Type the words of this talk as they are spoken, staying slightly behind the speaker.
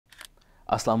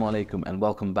Assalamu alaikum and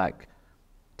welcome back.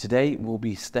 Today we'll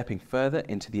be stepping further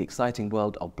into the exciting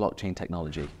world of blockchain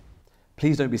technology.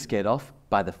 Please don't be scared off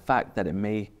by the fact that it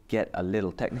may get a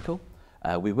little technical.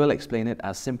 We will explain it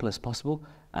as simple as possible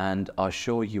and are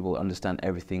sure you will understand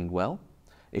everything well.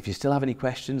 If you still have any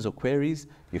questions or queries,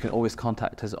 you can always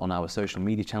contact us on our social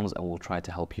media channels and we'll try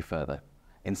to help you further.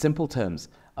 In simple terms,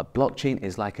 a blockchain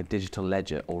is like a digital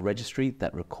ledger or registry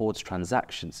that records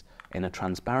transactions in a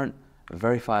transparent,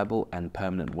 verifiable and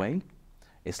permanent way.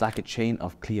 It's like a chain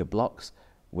of clear blocks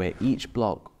where each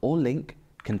block or link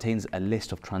contains a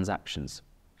list of transactions.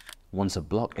 Once a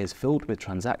block is filled with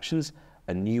transactions,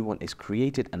 a new one is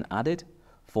created and added,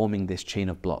 forming this chain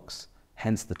of blocks,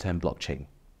 hence the term blockchain.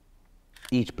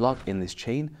 Each block in this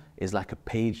chain is like a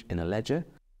page in a ledger,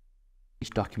 each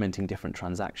documenting different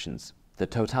transactions. The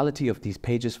totality of these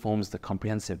pages forms the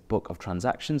comprehensive book of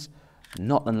transactions,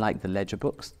 not unlike the ledger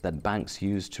books that banks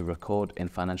use to record in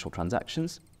financial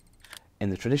transactions. In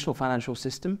the traditional financial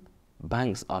system,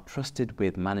 banks are trusted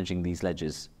with managing these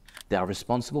ledgers. They are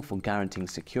responsible for guaranteeing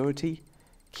security,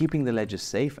 keeping the ledgers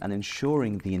safe and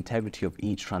ensuring the integrity of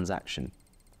each transaction.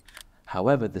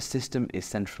 However, the system is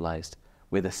centralized,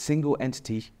 with a single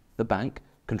entity, the bank,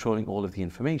 controlling all of the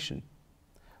information.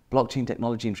 Blockchain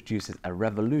technology introduces a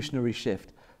revolutionary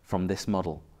shift from this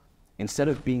model. Instead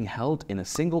of being held in a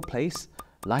single place,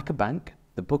 like a bank,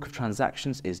 the book of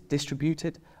transactions is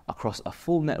distributed across a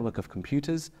full network of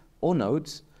computers or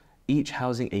nodes, each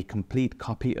housing a complete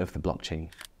copy of the blockchain.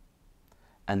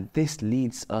 And this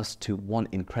leads us to one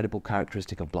incredible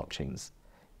characteristic of blockchains: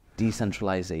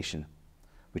 decentralization,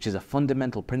 which is a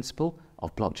fundamental principle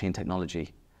of blockchain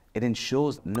technology. It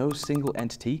ensures no single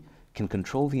entity can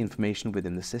control the information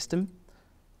within the system.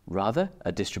 Rather,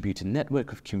 a distributed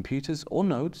network of computers or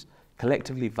nodes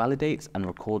collectively validates and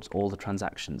records all the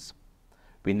transactions.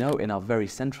 We know in our very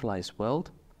centralized world,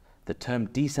 the term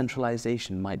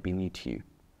decentralization might be new to you.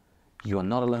 You are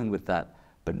not alone with that,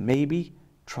 but maybe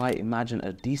try imagine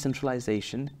a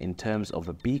decentralization in terms of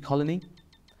a bee colony.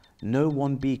 No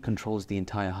one bee controls the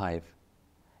entire hive.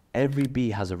 Every bee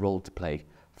has a role to play,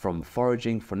 from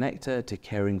foraging for nectar to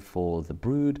caring for the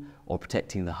brood or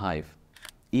protecting the hive.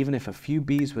 Even if a few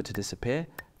bees were to disappear,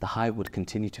 the hive would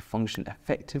continue to function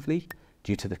effectively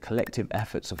due to the collective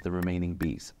efforts of the remaining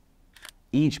bees.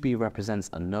 Each bee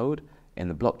represents a node in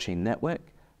the blockchain network,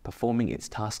 performing its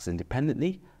tasks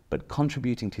independently, but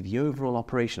contributing to the overall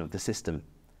operation of the system.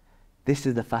 This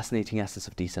is the fascinating essence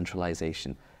of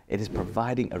decentralization. It is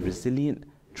providing a resilient,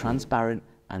 transparent,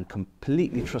 and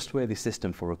completely trustworthy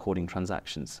system for recording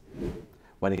transactions.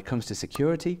 When it comes to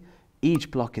security, each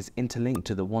block is interlinked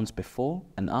to the ones before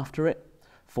and after it,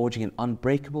 forging an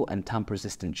unbreakable and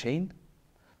tamper-resistant chain.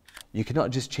 You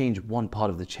cannot just change one part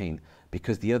of the chain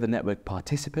because the other network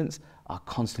participants are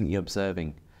constantly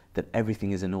observing that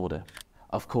everything is in order.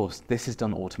 Of course, this is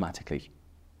done automatically.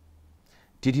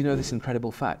 Did you know this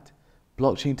incredible fact?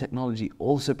 Blockchain technology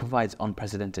also provides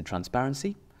unprecedented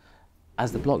transparency.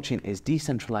 As the blockchain is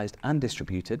decentralized and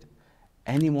distributed,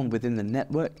 anyone within the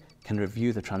network can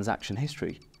review the transaction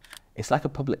history. It's like a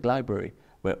public library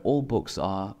where all books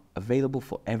are available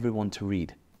for everyone to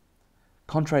read.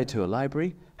 Contrary to a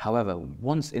library, however,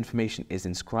 once information is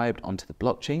inscribed onto the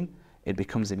blockchain, it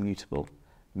becomes immutable,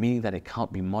 meaning that it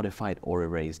can't be modified or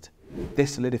erased.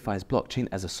 This solidifies blockchain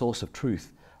as a source of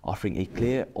truth, offering a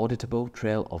clear, auditable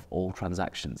trail of all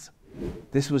transactions.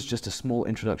 This was just a small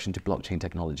introduction to blockchain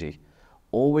technology.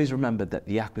 Always remember that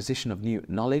the acquisition of new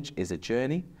knowledge is a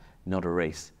journey, not a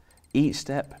race. Each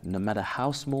step, no matter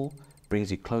how small,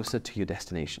 brings you closer to your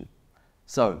destination.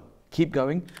 So, keep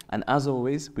going, and as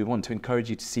always, we want to encourage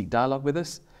you to seek dialogue with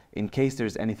us. In case there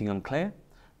is anything unclear,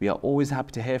 we are always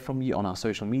happy to hear from you on our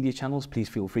social media channels. Please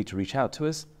feel free to reach out to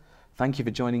us. Thank you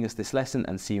for joining us this lesson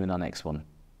and see you in our next one.